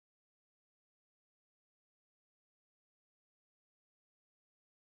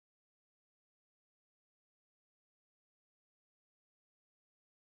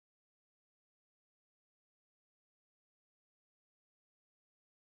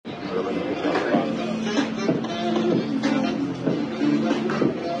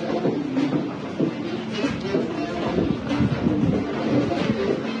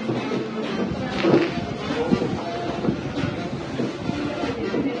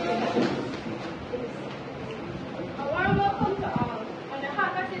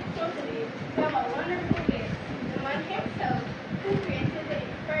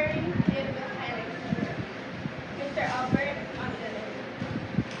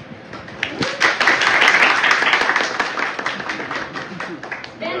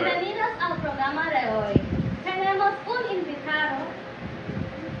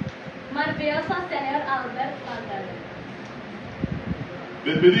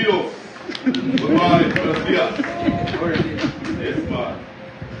Bienvenidos. Good morning. Buenos días. Yes, man.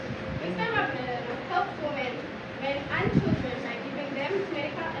 Mr. Macmillan helps women, men, and children by giving them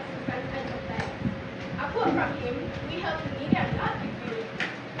medical assistance and supplies. A quote from him: "We help the needy and not the greedy,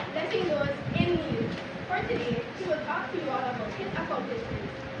 blessing those in need." For today, he will talk to you all about his accomplishments,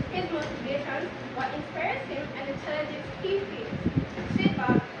 his motivations, what inspires him, and the challenges he faces. Sit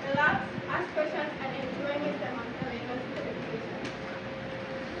back, relax, ask questions, and enjoy Mr. Macmillan's presentation.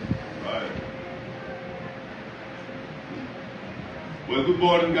 Right. Well, good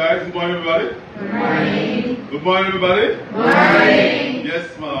morning, guys. Good morning, everybody. Good morning. Good morning, everybody. Good morning.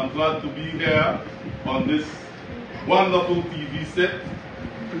 Yes, man. I'm glad to be here on this wonderful TV set.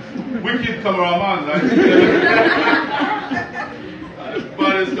 Wicked cameraman, like the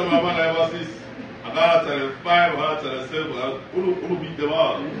baddest cameraman I ever see. I got channel 5, I got channel 7, who beat them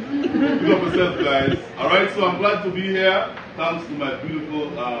all. Pick up yourself, guys. Alright, so I'm glad to be here. Thanks to my beautiful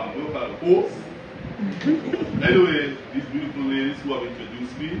hosts. Anyway, these beautiful ladies who have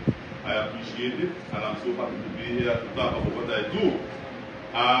introduced me, I appreciate it, and I'm so happy to be here to talk about what I do.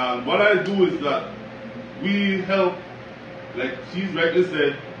 And what I do is that we help, like she's rightly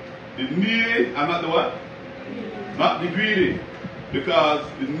said, the needy and not the what? Not the greedy. Because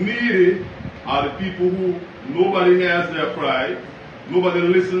the needy are the people who nobody hears their cry, nobody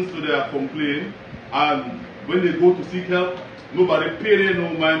listens to their complaint, and when they go to seek help, nobody pays them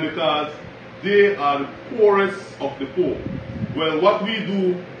no mind because they are the poorest of the poor. Well, what we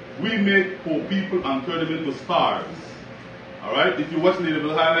do, we make poor people and turn them into stars. Alright? If you watch the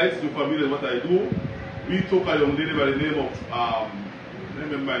little highlights, you're familiar with what I do. We took a young lady by the name of, I don't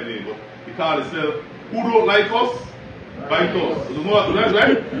remember my name, but he called himself, "Who don't like us, bite us." You know that,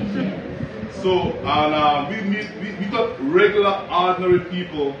 right? So, and we got regular, ordinary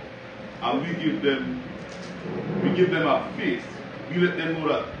people, and we give them a face. We let them know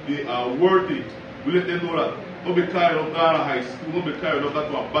that they are worthy. We let them know that don't be carried up down to high school, don't be carried up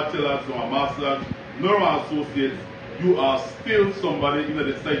to a bachelor's or a master's, nor an associate. You are still somebody in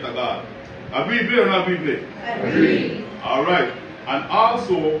the sight of God. Agree, or not agree? Agree. All right. And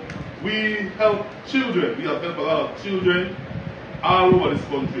also, we help children. We have helped a lot of children all over this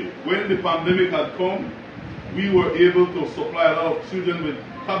country. When the pandemic had come, we were able to supply a lot of children with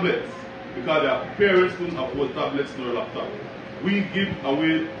tablets because their parents couldn't afford tablets nor laptops. We give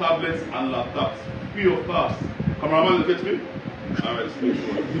away tablets and laptops free of cost. Cameraman, you get me? All right, let's make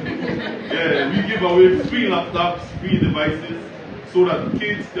sure. Yeah, we give away free laptops, free devices, so that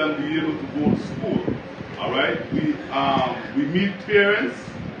kids can be able to go to school. All right, we meet parents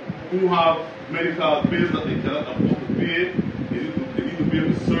who have medical bills that they cannot afford to pay. They need to pay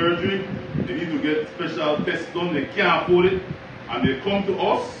for surgery. They need to get special tests done. They can't afford it, and they come to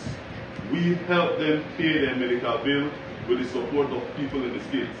us. We help them pay their medical bill with the support of people in the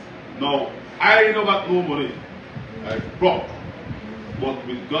States. Now, I don't got no money. I broke. But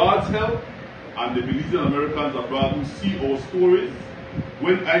with God's help and the Belizean Americans abroad who see our stories,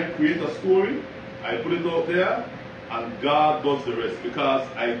 when I create a story, I put it out there, and God does the rest. Because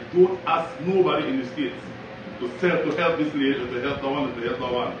I don't ask nobody in the States to help this lady, or to help that one, or to help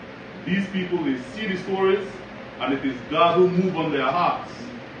that one. These people, they see the stories, and it is God who moves on their hearts.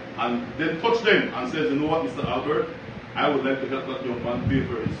 And then touch them and says, "You know what, Mr. Albert, I would like to help that young man pay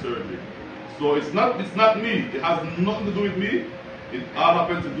for his surgery." So it's not me. It has nothing to do with me. It all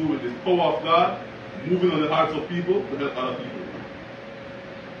happens to do with the power of God moving on the hearts of people to help other people.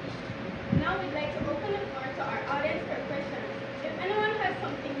 Now we'd like to open the floor to our audience for questions. If anyone has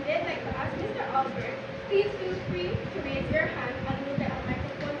something they'd like to ask Mr. Albert, please feel free to raise your hand and we'll get a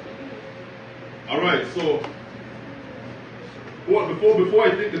microphone to you. All right, so before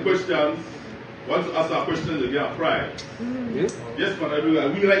I take the questions, once I ask our questions, they get pride. Yes, man,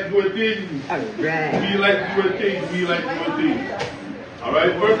 we like doing things. We like doing things. We like doing things. All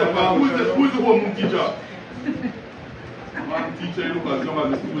right, first of all, who is the home teacher? One teacher, you look as young as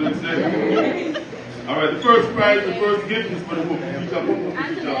the students say. All right, the first prize, the first gift is for the home teacher.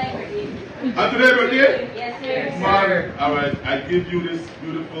 And today, birthday? Yes, sir. Man, all right, I give you this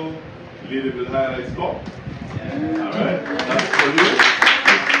beautiful lady with highlights top. All right, that's for you.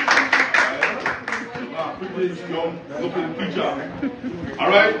 Privileged young looking teacher. All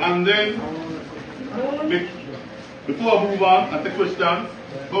right, and then before I move on and take questions,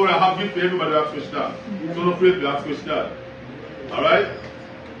 so I have gift for everybody to ask questions. So don't afraid to ask questions. All right,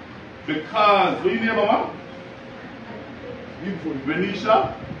 because what you name, Mama?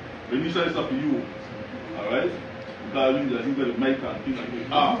 Renisha. Renisha is up to you. All right, because you got the mic and things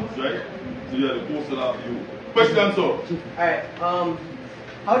like arms, right? So you have the poster up to you. Question, sir. Alright,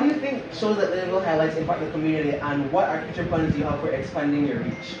 How do you think shows like Liverpool highlights impact the community, and what are future plans do you have for expanding your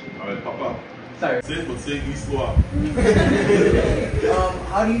reach? Alright, Papa. Sorry. Say it, but say it slower.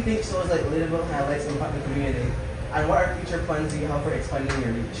 How do you think shows like Liverpool highlights impact the community, and what are future plans do you have for expanding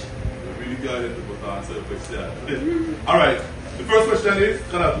your reach? I really got it to answer the question. Alright, the first question is,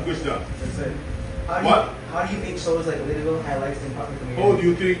 can I have two questions? That's it. How do you think shows like Liverpool highlights impact the community? How do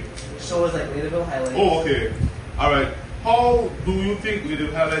you think? Shows like Liverpool highlights. Oh, okay. Alright. How do you think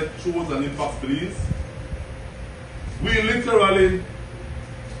Liverpool highlights shows and impacts, please? We literally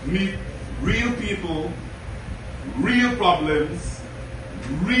meet real people, real problems,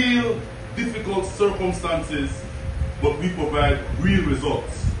 real difficult circumstances, but we provide real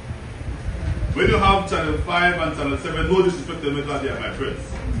results. When you have Channel 5 and Channel 7, no disrespect to them because they are my friends.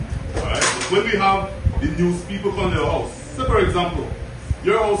 Alright? But when we have the news, people come to your house. Say for example,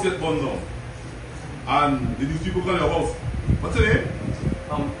 your house gets burned down. And the news people come to your house. What's your name?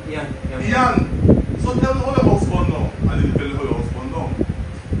 Ian. So tell me how your house burned down. And then you tell them how your house burned down.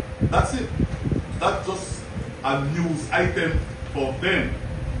 That's it. That's just a news item for them.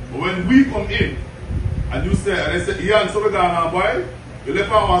 But when we come in and you say, and they say, Ian, so we're going on, boy. You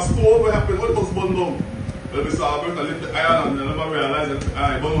left on our store, what happened? What house burned down? Well, Mr. Albert, I left the iron and I never realized that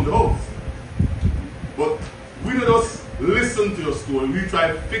I burned down the house. But we don't just listen to your story. We try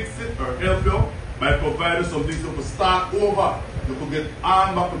to fix it or help you by providing something so to start over. You could get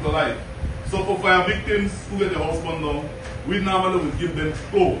armed back into life. So for fire victims who get their house burned down, we normally would give them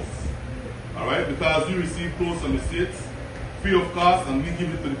clothes. Alright? Because we receive clothes from the states free of cost, and we give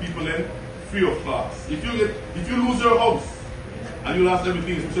it to the people in free of cost. If you lose your house and you lost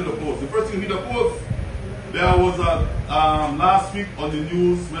everything, especially the clothes, the first thing you need the clothes. There was a last week on the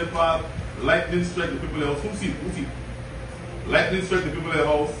news where called lightning strike the people in the house. Who see? Lightning strike the people in the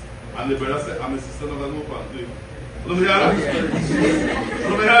house, and the brother said, I'm a sister of no country. Let me hear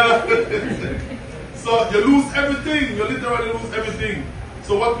that. So you lose everything. You literally lose everything.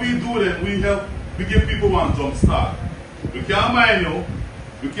 So what we do then, we give people one jump start. We can't mind you,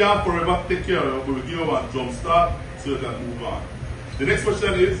 we can't forever take care of you, but we give you one jump start so you can move on. The next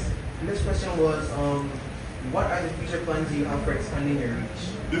question is? The next question was, what are the future plans you have for expanding your reach?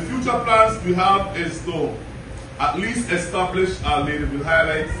 The future plans we have is to at least establish our Ladyville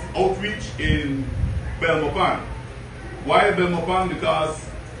Highlights outreach in Belmopan. Why Belmopan? Because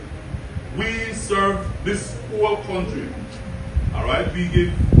we serve this whole country. Alright, we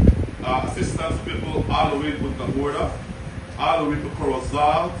give assistance to people all the way to the border, all the way to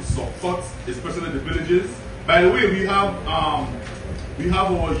Corozal, to Sokot, especially the villages. By the way, we have our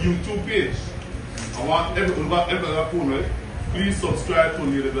YouTube page. I want everyone, right? Please subscribe to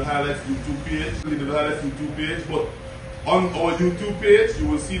Ladyville Highlights YouTube page. Ladyville Highlights YouTube page. But on our YouTube page, you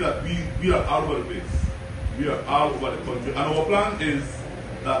will see that we are all over the place. We are all over the country. And our plan is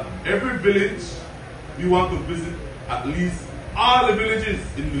that every village we want to visit at least all the villages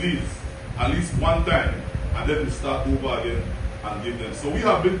in the Leeds at least one time, and then we start over again and give them. So we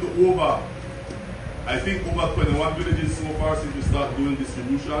have been to over 21 villages so far since we start doing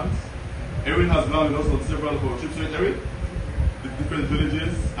distributions. Erin has gone with us on several of our trips with Erin, the different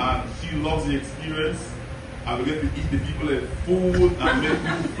villages, and she loves the experience. And we get to eat the people and food and make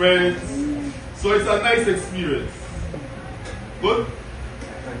new friends. So it's a nice experience. Good?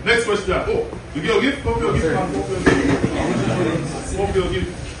 Next question. Oh, you get a gift? Come your gift. Come your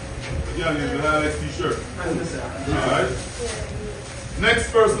gift. Yeah, the highlights t-shirt. Alright.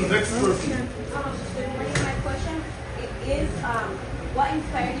 Next person. My question is, what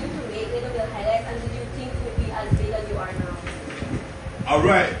inspired you to make Ladyville Highlights, and did you think it would be as big as you are now?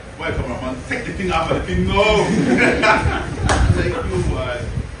 Alright. Why come on, man? Take the thing out of the thing. No. Thank you, boy.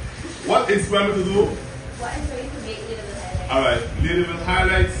 What inspired me to do? What inspired you to make Ladyville Highlights? Alright, Ladyville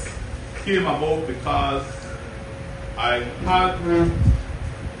Highlights came about because I had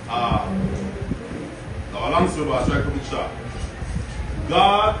now a long story, but I'll try to put it short.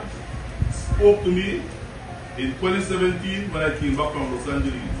 God spoke to me in 2017 when I came back from Los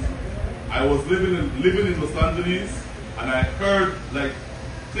Angeles. I was living in Los Angeles, and I heard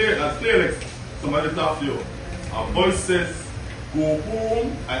clear like somebody talk to you. A voice says, go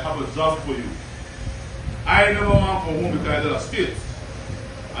home, I have a job for you. I never want to go home because I did a state.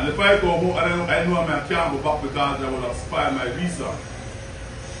 And if I go home, I know I can't go back because I will expire my visa.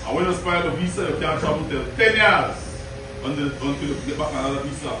 And when you expire the visa, you can't travel till 10 years until you get back another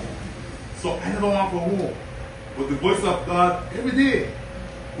visa. So I never want to go home. But the voice of God, every day,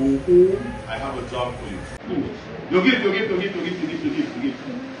 go home, I have a job for you. Cool. You give.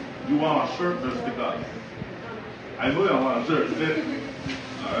 You want a shirt or a sticker? I know you want a shirt.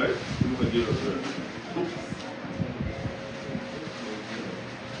 Alright? You can get a shirt. Oops.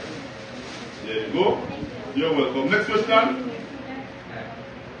 There you go. You're welcome. Next question.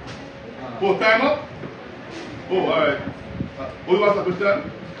 Oh, time up? Oh, alright. Who wants a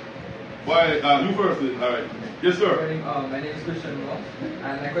question? Why, you first, alright. Yes, sir. My name is Christian Mo,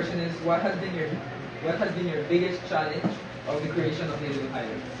 and my question is, what has been your biggest challenge of the creation of Native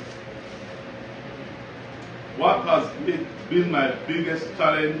Highlights? What has been my biggest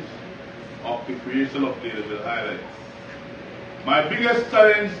challenge of the creation of Native Highlights? My biggest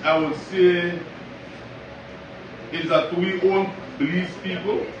challenge, I would say, is that we won't believe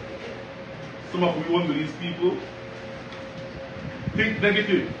people. Some of we won't believe people think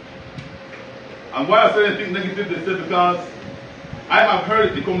negative. And why I say they think negative, they say because I have heard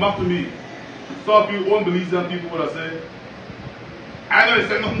it, they come back to me. Some of you won't believe some people would have said, I don't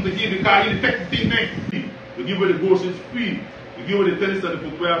say nothing to give because you take the thing. We give away the groceries free. We give away the tennis and the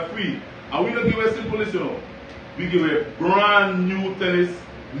footwear free. And we don't give away simple list, you know. We give away brand new tennis,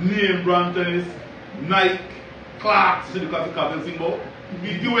 name brand tennis, Nike, Clarks, see the classic carton symbol.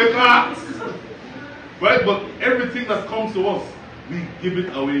 We give away Clarks. Right? But everything that comes to us, we give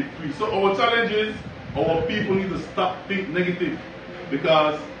it away free. So our challenge is, our people need to stop thinking negative.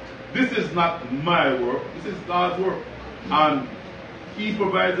 Because this is not my work, this is God's work. And He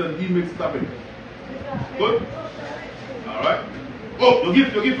provides and He makes it happen. Good? Alright? Oh,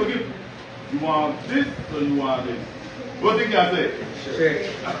 your gift. You want this or you want this? What do you think I say? Sure.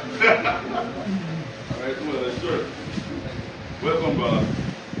 Alright, well, sure. Welcome, brother.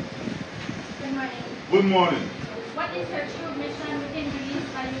 Good morning. Good morning. What is your true mission within Belize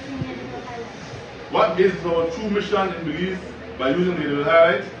by using Native Highlights? What is our true mission in Belize by using Native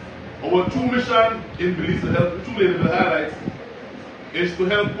Highlights? Our true mission in Belize to help through Native Highlights is to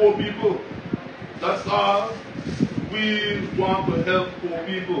help poor people. That's all. We want to help poor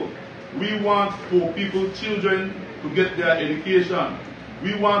people. We want poor people, children, to get their education.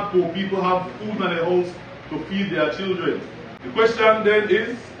 We want poor people to have food in their house to feed their children. The question then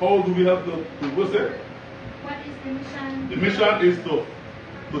is, how do we help the what's it? What is the mission? The mission is to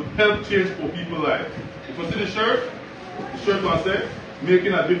help change poor people's lives. If you see the shirt one says,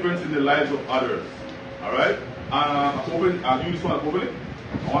 making a difference in the lives of others. Alright? I'll use this one, open it.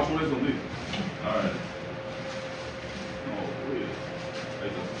 I want to show you something. Alright. Oh, wait.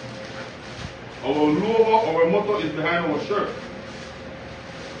 Our logo, our motto is behind our shirt.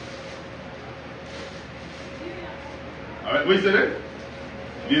 Alright, what is it?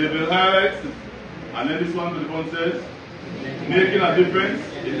 Native Highlights. And then this one to the front says, making a difference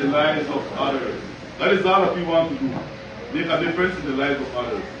in the lives of others. That is all that we want to do. Make a difference in the lives of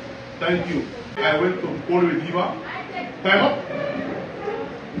others. Thank you. I went to Holy Redeemer. Time up.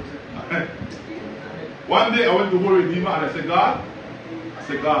 One day I went to Holy Redeemer and I said, God,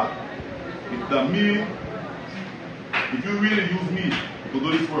 if you really use me to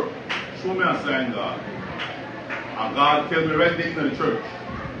do this work, show me a sign, God. And God tell me right there in the church.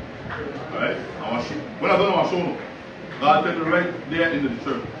 Alright? When I don't know, I'll show you. God tell me right there in the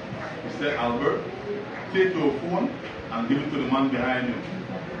church. He said, Albert, take your phone and give it to the man behind you.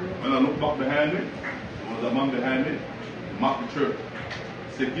 When I look back behind me, there was a man behind me, he marked the church.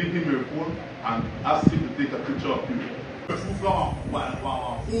 He said, give him your phone and ask him to take a picture of you. The roof from a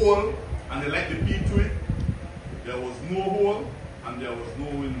hole and they let the peep to it. There was no hole and there was no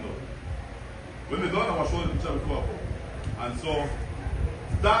window. When they done, I was showing the picture before. And so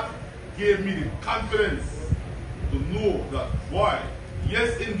that gave me the confidence to know that, boy,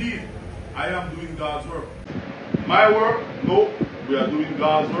 yes indeed, I am doing God's work. My work? No, we are doing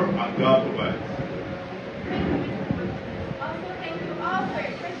God's work and God provides. Also, thank you all for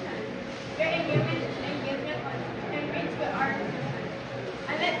your questions. Your engagement was enriched with our discussion.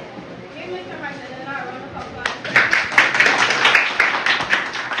 And let's give Mr. Marshall a round of applause.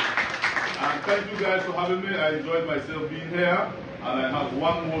 And thank you guys for having me. I enjoyed myself being here. And I have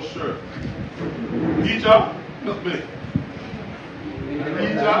one more shirt. Teacher, help me.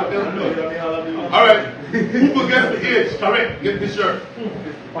 Teacher, help me. Alright, who will guess the age? Correct, get this shirt.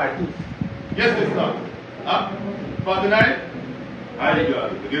 42. Yes, this now. Huh? 49? I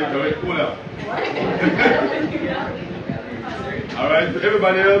got it. Get it correct. Cool out. Alright, so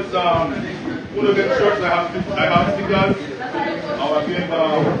everybody else, who will get shirts? I have stickers. I think,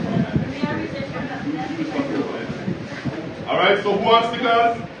 alright, so who wants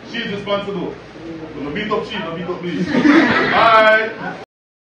stickers? She's responsible. So don't beat up she, don't beat up me. Bye.